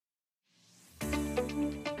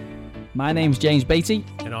My name's James Beatty.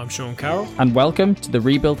 And I'm Sean Carroll. And welcome to the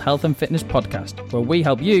Rebuild Health and Fitness podcast, where we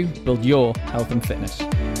help you build your health and fitness.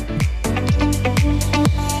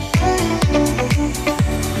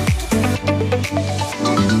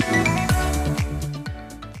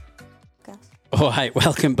 All right,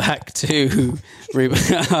 welcome back to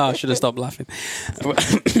I should have stopped laughing.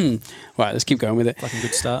 Right, let's keep going with it. Fucking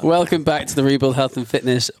good start. Welcome back to the Rebuild Health and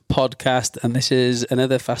Fitness podcast, and this is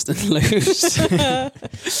another Fast and Loose.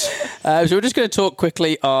 So we're just going to talk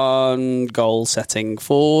quickly on goal setting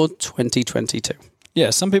for 2022. Yeah,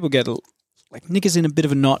 some people get like knickers in a bit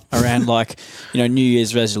of a knot around New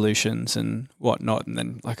Year's resolutions and whatnot, and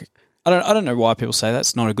then I don't know why people say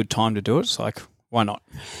that's not a good time to do it. It's like, why not?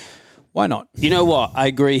 Why not? You know what? I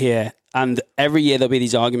agree here. And every year there'll be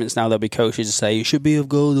these arguments now. There'll be coaches who say, you should be of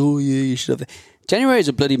goals. Oh, yeah, you should have. January is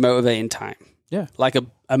a bloody motivating time. Yeah. Like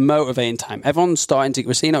a motivating time. We're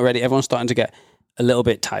seeing already, everyone's starting to get a little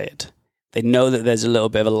bit tired. They know that there's a little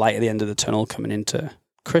bit of a light at the end of the tunnel coming into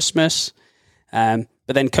Christmas. But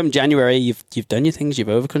then come January, you've done your things, you've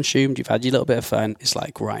overconsumed, you've had your little bit of fun. It's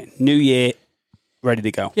like, right, new year, ready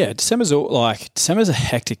to go. Yeah, December's a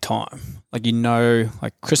hectic time.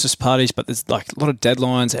 Christmas parties, but there's like a lot of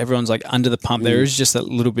deadlines. Everyone's like under the pump. There is just a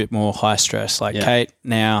little bit more high stress. Kate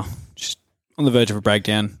now just on the verge of a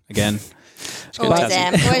breakdown again. Always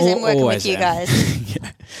am working with you guys.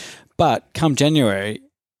 Yeah. But come January,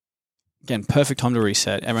 again, perfect time to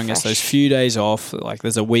reset. Everyone gets those few days off. Like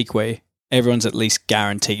there's a week where everyone's at least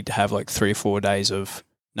guaranteed to have like 3 or 4 days of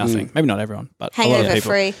nothing. Maybe not everyone, but a lot of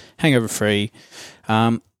people. Hangover free.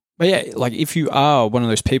 But yeah, like if you are one of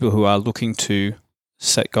those people who are looking to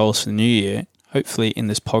set goals for the new year, hopefully in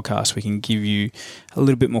this podcast we can give you a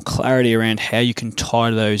little bit more clarity around how you can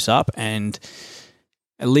tie those up, and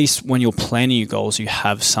at least when you're planning your goals, you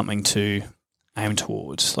have something to aim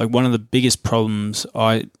towards. Like one of the biggest problems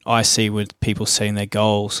I see with people setting their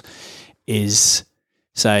goals is,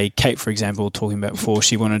 say, Kate, for example, talking about before,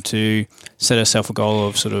 she wanted to set herself a goal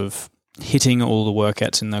of sort of hitting all the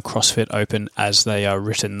workouts in the CrossFit Open as they are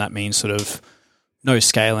written. That means sort of no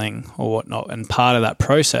scaling or whatnot. And part of that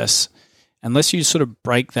process, unless you sort of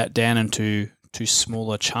break that down into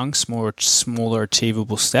smaller chunks, smaller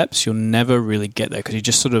achievable steps, you'll never really get there because you're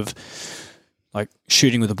just sort of like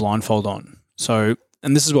shooting with a blindfold on. So,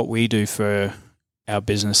 and this is what we do for our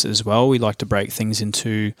business as well. We like to break things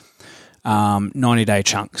into 90-day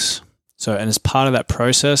chunks. So, and as part of that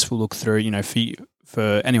process, we'll look through,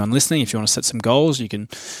 for anyone listening, if you want to set some goals, you can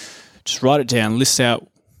just write it down, list out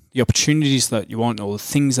the opportunities that you want or the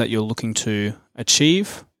things that you're looking to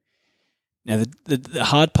achieve. Now, the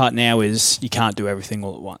hard part now is you can't do everything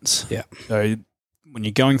all at once. Yeah. So when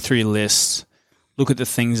you're going through your list, look at the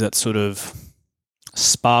things that sort of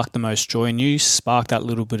spark the most joy in you, spark that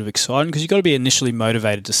little bit of excitement, because you've got to be initially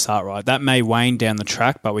motivated to start, right? That may wane down the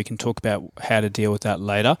track, but we can talk about how to deal with that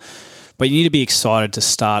later. But you need to be excited to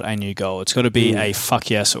start a new goal. It's got to be a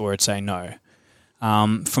fuck yes or it's a no.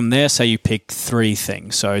 From there, say you pick 3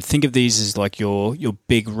 things. So think of these as like your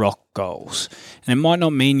big rock goals. And it might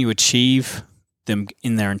not mean you achieve them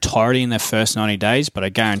in their entirety in their first 90 days, but I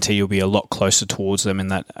guarantee you'll be a lot closer towards them in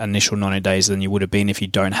that initial 90 days than you would have been if you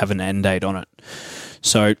don't have an end date on it.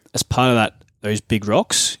 So as part of that, those big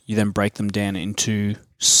rocks, you then break them down into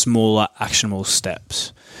smaller actionable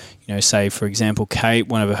steps. Say, for example, Kate,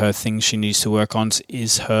 one of her things she needs to work on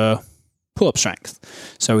is her pull-up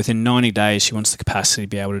strength. So within 90 days, she wants the capacity to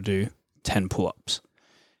be able to do 10 pull-ups.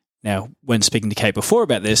 Now, when speaking to Kate before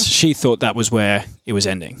about this, she thought that was where it was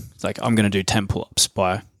ending. It's like, I'm going to do 10 pull-ups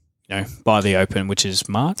by the Open, which is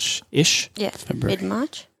March-ish. Yeah,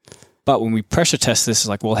 mid-March. But when we pressure test this, it's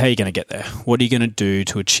like, well, how are you going to get there? What are you going to do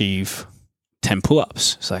to achieve 10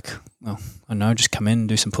 pull-ups? It's like, well, I know, just come in and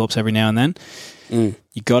do some pull-ups every now and then.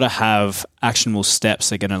 You got to have actionable steps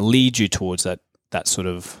that are going to lead you towards that sort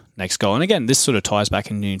of next goal. And again, this sort of ties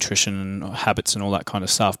back into nutrition and habits and all that kind of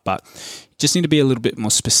stuff, but you just need to be a little bit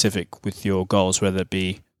more specific with your goals, whether it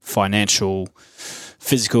be financial,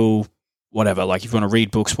 physical, whatever. Like if you want to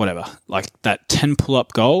read books, whatever. Like that 10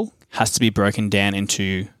 pull-up goal has to be broken down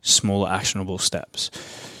into smaller actionable steps.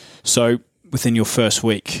 So within your first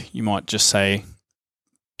week, you might just say,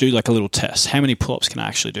 do like a little test. How many pull-ups can I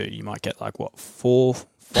actually do? You might get like, 4,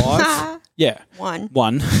 5? Yeah. One.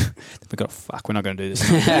 We're not going to do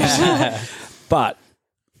this. But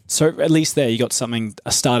so at least there you got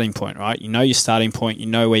a starting point, right? You know your starting point. You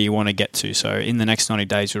know where you want to get to. So in the next 90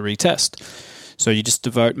 days, you'll retest. So you just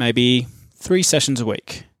devote maybe 3 sessions a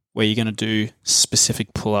week where you're going to do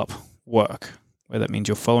specific pull-up work, where that means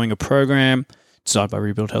you're following a program designed by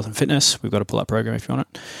Rebuild Health and Fitness. We've got a pull-up program if you want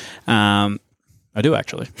it. I do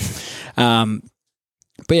actually.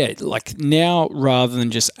 But yeah, like now rather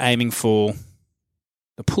than just aiming for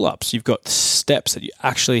the pull-ups, you've got steps that you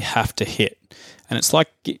actually have to hit. And it's like,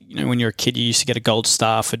 when you're a kid, you used to get a gold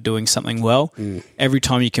star for doing something well. Every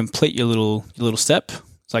time you complete your little step,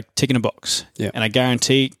 it's like ticking a box. Yeah. And I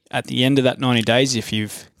guarantee at the end of that 90 days, if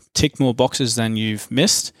you've ticked more boxes than you've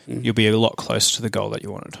missed, you'll be a lot closer to the goal that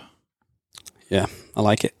you wanted. Yeah, I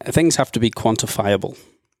like it. Things have to be quantifiable.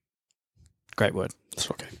 Great word. That's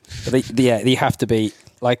okay. But they have to be,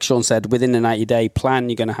 like Sean said, within the 90-day plan,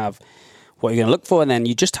 you're going to have what you're going to look for, and then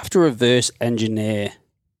you just have to reverse engineer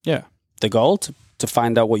the goal to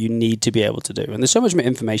find out what you need to be able to do. And there's so much more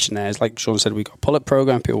information there. It's like Sean said, we've got a pull-up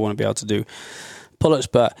program. People want to be able to do pull-ups,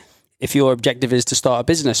 but if your objective is to start a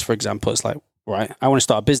business, for example, it's like, right, I want to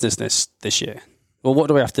start a business this year. Well, what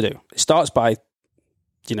do I have to do? It starts by,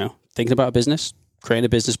 thinking about a business, creating a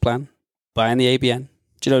business plan, buying the ABN,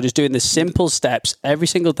 just doing the simple steps every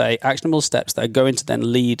single day, actionable steps that are going to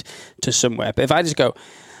then lead to somewhere. But if I just go,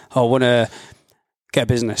 I want to get a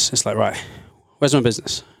business, it's like, right, where's my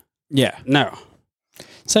business? Yeah. No.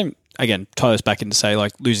 Same, again, tie this back into, say,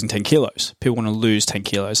 like losing 10 kilos. People want to lose 10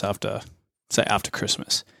 kilos after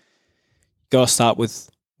Christmas. Got to start with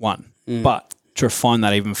 1. But to refine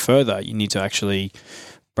that even further, you need to actually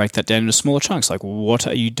break that down into smaller chunks. Like, what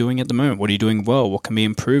are you doing at the moment? What are you doing well? What can be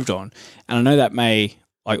improved on? And I know that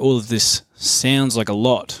all of this sounds like a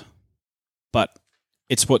lot, but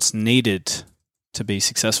it's what's needed to be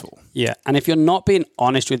successful. Yeah. And if you're not being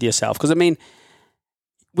honest with yourself, because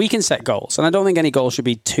we can set goals, and I don't think any goal should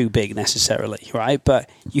be too big necessarily, right? But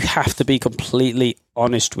you have to be completely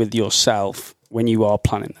honest with yourself when you are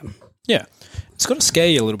planning them. Yeah. It's got to scare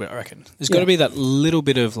you a little bit, I reckon. There's got to be that little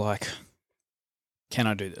bit of like, can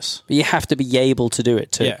I do this? But you have to be able to do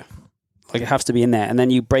it too. Yeah. Like it has to be in there. And then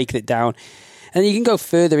you break it down. And you can go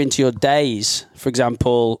further into your days. For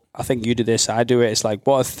example, I think you do this, I do it. It's like,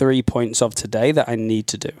 what are 3 points of today that I need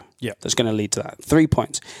to do? Yeah. That's going to lead to that. 3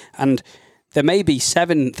 points. And there may be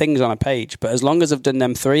 7 things on a page, but as long as I've done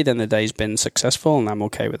them 3, then the day's been successful and I'm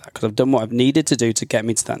okay with that because I've done what I've needed to do to get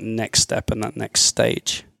me to that next step and that next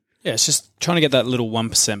stage. Yeah, it's just trying to get that little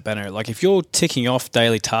 1% better. Like if you're ticking off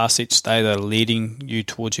daily tasks each day that are leading you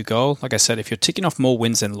towards your goal, like I said, if you're ticking off more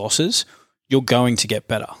wins than losses, you're going to get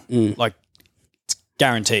better. Like it's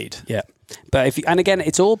guaranteed. Yeah. But and again,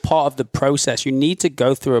 it's all part of the process. You need to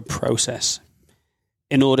go through a process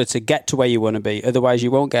in order to get to where you want to be. Otherwise,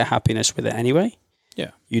 you won't get happiness with it anyway.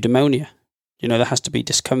 Yeah. Eudaimonia. There has to be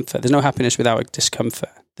discomfort. There's no happiness without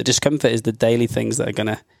discomfort. The discomfort is the daily things that are going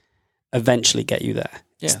to eventually get you there.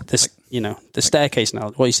 Yeah. The staircase now.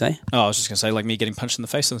 What do you say? Oh, I was just going to say, like me getting punched in the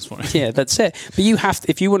face this morning. Yeah, that's it. But you have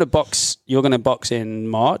to, if you want to box, you're going to box in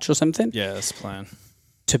March or something. Yeah, that's the plan.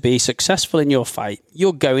 To be successful in your fight,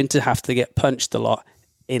 you're going to have to get punched a lot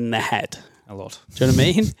in the head. A lot. Do you know what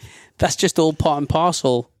I mean? That's just all part and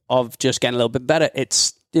parcel of just getting a little bit better.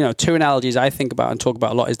 It's, 2 analogies I think about and talk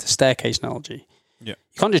about a lot is the staircase analogy. Yeah.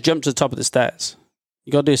 You can't just jump to the top of the stairs.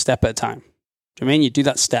 You got to do a step at a time. Do you know what I mean? You do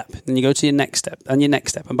that step, then you go to your next step and your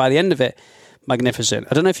next step. And by the end of it, magnificent.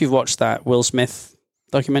 I don't know if you've watched that Will Smith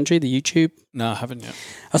documentary, the YouTube. No, I haven't yet.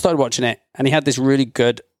 I started watching it and he had this really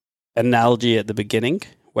good analogy at the beginning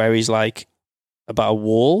where he's like about a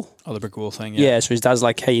wall. Oh, the brick wall thing. Yeah. So his dad's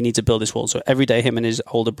like, hey, you need to build this wall. So every day him and his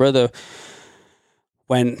older brother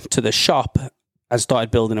went to the shop and started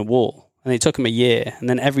building a wall. And it took him a year. And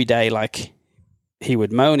then every day, like, he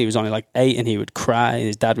would moan. He was only like 8 and he would cry. And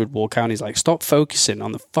his dad would walk out and he's like, stop focusing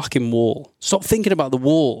on the fucking wall. Stop thinking about the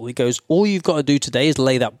wall. He goes, all you've got to do today is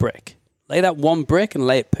lay that brick. Lay that one brick and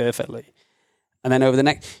lay it perfectly. And then over the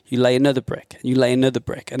next, you lay another brick and you lay another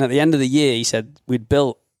brick. And at the end of the year, he said, we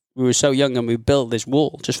were so young and we built this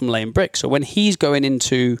wall just from laying bricks. So when he's going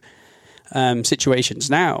into situations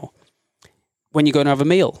now, when you're going to have a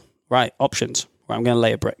meal, right, options, right, I'm going to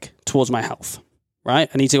lay a brick towards my health. Right?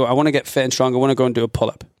 I want to get fit and strong. I want to go and do a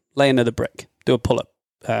pull-up. Lay another brick. Do a pull-up.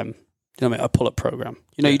 A pull-up program.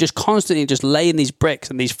 You're just constantly just laying these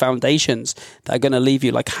bricks and these foundations that are going to leave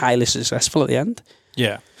you like highly successful at the end.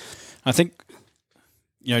 Yeah. I think,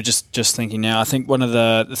 just thinking now, I think one of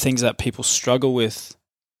the things that people struggle with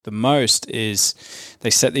the most is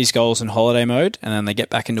they set these goals in holiday mode and then they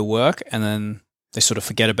get back into work and then they sort of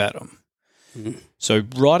forget about them. Mm-hmm. So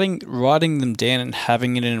writing them down and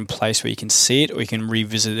having it in a place where you can see it or you can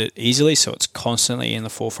revisit it easily, so it's constantly in the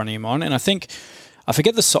forefront of your mind. And I think I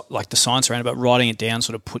forget the science around it, but writing it down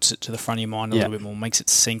sort of puts it to the front of your mind a little bit more, makes it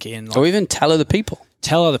sink in. Or even tell other people.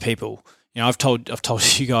 I've told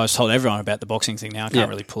you guys, told everyone about the boxing thing now. I can't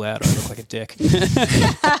really pull out. I look like a dick.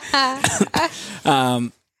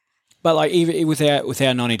 But like even with our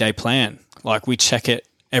 90-day plan, like we check it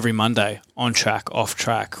every Monday, on track, off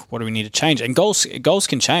track. What do we need to change? And goals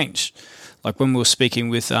can change. Like when we were speaking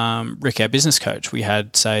with Rick, our business coach, we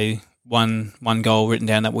had, say, one goal written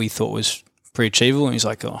down that we thought was pretty achievable, and he's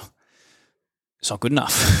like, "Oh, it's not good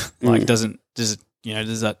enough." Like, does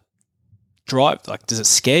that drive? Like, does it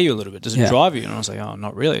scare you a little bit? Does it drive you? And I was like, "Oh,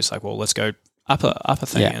 not really." It's like, well, let's go upper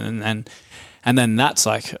thing, and then that's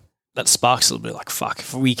like that sparks a little bit. Like, fuck,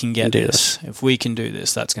 if we can get this, if we can do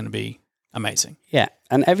this, that's going to be amazing. Yeah,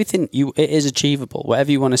 and everything it is achievable.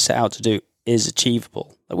 Whatever you want to set out to do is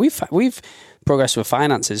achievable. Like we've progressed with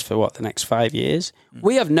finances for the next 5 years.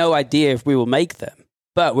 We have no idea if we will make them,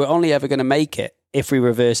 but we're only ever going to make it if we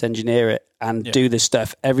reverse engineer it and do this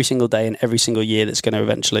stuff every single day and every single year that's going to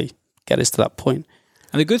eventually get us to that point.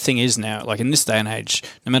 And the good thing is now, like in this day and age,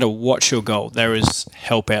 no matter what's your goal, there is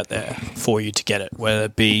help out there for you to get it, whether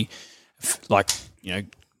it be like,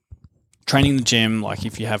 training the gym, like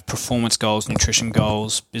if you have performance goals, nutrition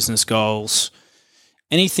goals, business goals,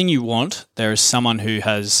 anything you want, there is someone who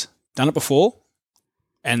has done it before,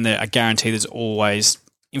 and I guarantee there's always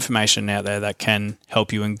information out there that can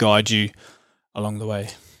help you and guide you along the way.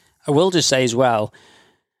 I will just say as well,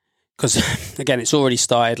 because again, it's already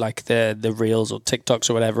started, like the reels or TikToks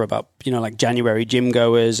or whatever about, like January gym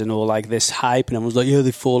goers and all like this hype, and everyone's like, yeah,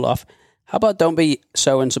 they fall off. How about don't be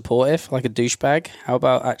so unsupportive like a douchebag? How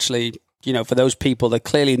about actually, for those people that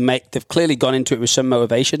they've clearly gone into it with some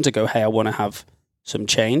motivation to go, hey, I want to have some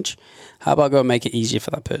change. How about go and make it easier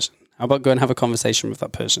for that person? How about go and have a conversation with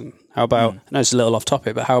that person? How about, I know it's a little off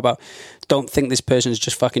topic, but how about don't think this person is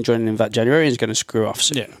just fucking joining in that January and is going to screw off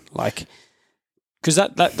soon. Yeah. Like, because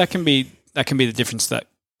that can be the difference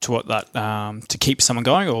to keep someone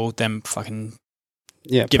going, or them fucking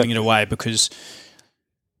giving it away. Because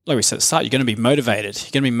like we said at the start, you're going to be motivated.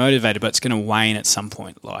 But it's going to wane at some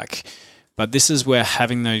point. But this is where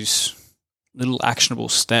having those little actionable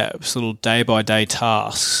steps, little day-by-day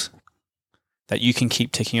tasks that you can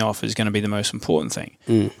keep ticking off is going to be the most important thing.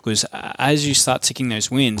 Because as you start ticking those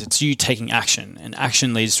wins, it's you taking action, and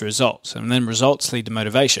action leads to results, and then results lead to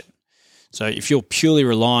motivation. So if you're purely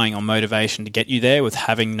relying on motivation to get you there with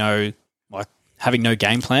having no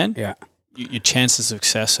game plan, your chances of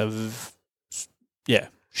success have,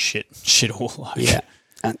 shit all.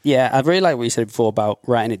 And I really like what you said before about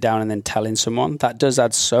writing it down and then telling someone. That does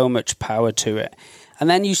add so much power to it. And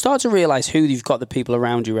then you start to realize who you've got the people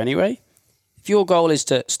around you anyway. If your goal is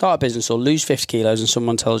to start a business or lose 50 kilos and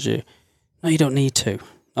someone tells you, no, you don't need to.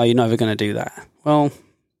 No, you're never going to do that. Well,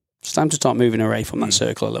 it's time to start moving away from that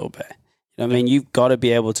circle a little bit. You know what I mean? You've got to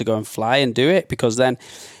be able to go and fly and do it, because then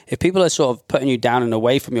if people are sort of putting you down and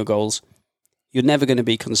away from your goals, you're never going to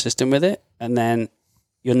be consistent with it. And then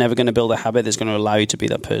you're never going to build a habit that's going to allow you to be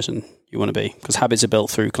that person you want to be, because habits are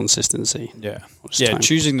built through consistency. Time.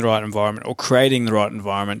 Choosing the right environment or creating the right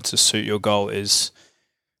environment to suit your goal is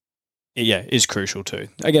crucial too.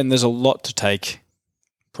 Again, there's a lot to take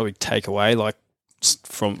away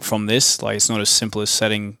from this. Like, it's not as simple as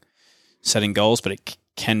setting goals, but it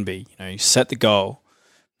can be. You set the goal,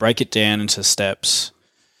 break it down into steps,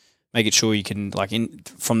 make it sure you can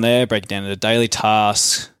from there break it down into daily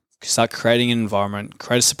tasks. Start creating an environment,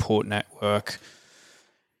 create a support network.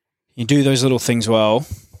 You do those little things well,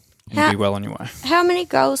 and you'll be well on your way. How many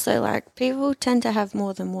goals though? Like, people tend to have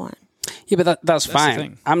more than one. Yeah, but that's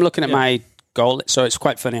fine. I'm looking at my goal, so it's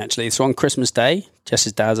quite funny actually. So on Christmas Day,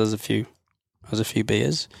 Jess's dad has a few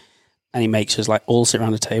beers, and he makes us all sit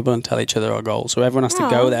around a table and tell each other our goals. So everyone has to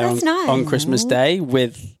go there on Christmas Day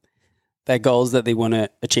with their goals that they want to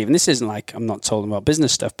achieve. And this isn't I'm not talking about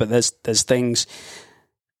business stuff, but there's things.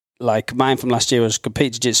 Like mine from last year was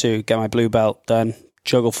compete jiu-jitsu, get my blue belt done,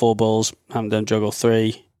 juggle 4 balls, haven't done juggle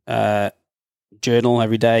 3, journal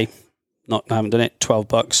every day, haven't done it,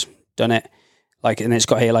 $12, done it. And it's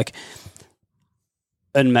got here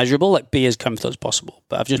unmeasurable, be as comfortable as possible.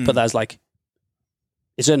 But I've just put that as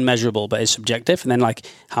it's unmeasurable, but it's subjective. And then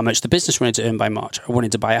how much the business wanted to earn by March. I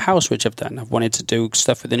wanted to buy a house, which I've done. I've wanted to do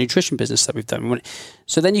stuff with the nutrition business that we've done.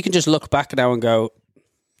 So then you can just look back now and go,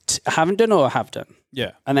 I haven't done or I have done.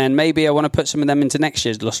 Yeah. And then maybe I want to put some of them into next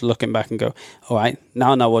year, just looking back and go, all right,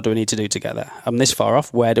 now what do I need to do to get there? I'm this far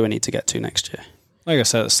off. Where do I need to get to next year? Like I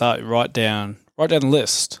said at the start, write down the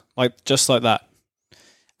list, just like that.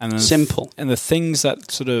 And then simple. And the things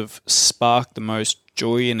that sort of spark the most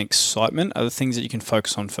joy and excitement are the things that you can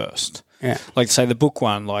focus on first. Yeah. Say the book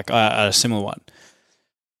one, a similar one.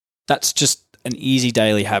 That's just an easy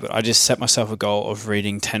daily habit. I just set myself a goal of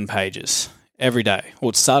reading 10 pages every day. Well,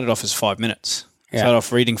 it started off as 5 minutes. Started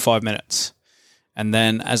off reading 5 minutes. And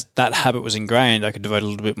then as that habit was ingrained, I could devote a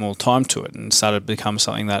little bit more time to it and started to become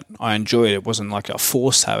something that I enjoyed. It wasn't like a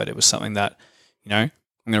forced habit. It was something that,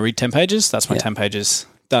 I'm going to read 10 pages. That's my 10 pages.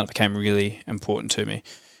 That became really important to me.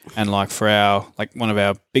 And like for one of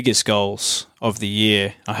our biggest goals of the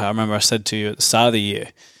year, I remember I said to you at the start of the year,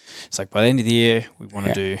 it's like by the end of the year, we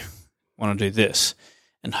want to do this.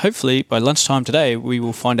 And hopefully by lunchtime today, we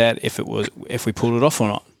will find out if we pulled it off or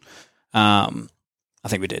not. I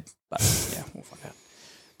think we did, but yeah, we'll find out.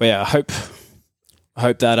 But yeah, I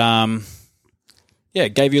hope that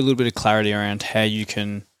gave you a little bit of clarity around how you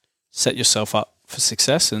can set yourself up for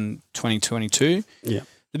success in 2022. Yeah.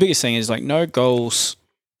 The biggest thing is like no goals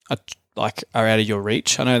are out of your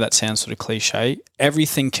reach. I know that sounds sort of cliche.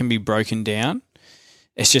 Everything can be broken down.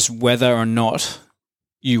 It's just whether or not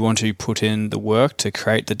you want to put in the work to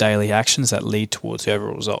create the daily actions that lead towards the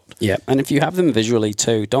overall result. Yeah, and if you have them visually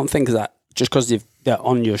too, don't think that just because they're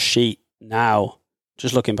on your sheet now,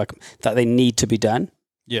 just looking back, that they need to be done.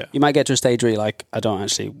 Yeah. You might get to a stage where you're like, I don't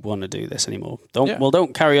actually want to do this anymore.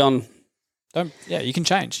 Don't carry on. You can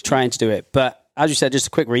change. Trying to do it. But as you said, just a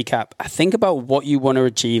quick recap. Think about what you want to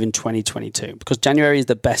achieve in 2022 because January is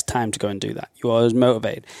the best time to go and do that. You are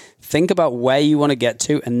motivated. Think about where you want to get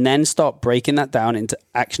to and then start breaking that down into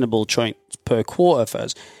actionable choice per quarter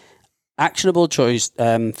first. Actionable choice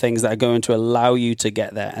things that are going to allow you to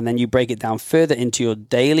get there. And then you break it down further into your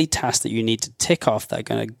daily tasks that you need to tick off that are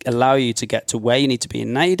going to allow you to get to where you need to be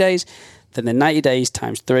in 90 days. Then the 90 days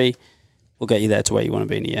times 3 will get you there to where you want to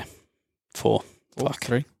be in a year. 4.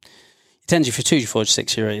 3. It you for 2, 4,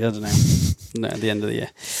 6, year 8, I don't know. No, at the end of the year.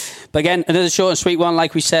 But again, another short and sweet one,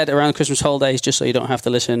 like we said, around Christmas holidays, just so you don't have to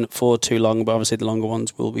listen for too long. But obviously the longer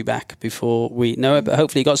ones will be back before we know it. But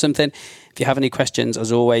hopefully you got something. If you have any questions,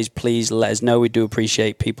 as always, please let us know. We do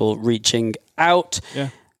appreciate people reaching out.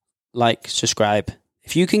 Yeah. Like, subscribe.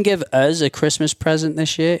 If you can give us a Christmas present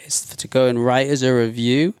this year, it's to go and write us a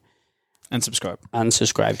review. And subscribe. And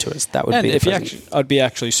subscribe to us. That would be the present. I'd be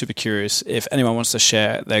actually super curious if anyone wants to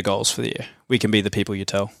share their goals for the year. We can be the people you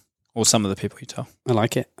tell, or some of the people you tell. I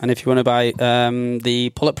like it. And if you want to buy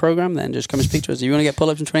the pull-up program, then just come and speak to us. If you want to get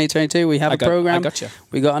pull-ups in 2022, we have a program. I got you.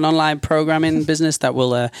 We got an online programming business that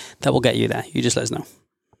will get you there. You just let us know.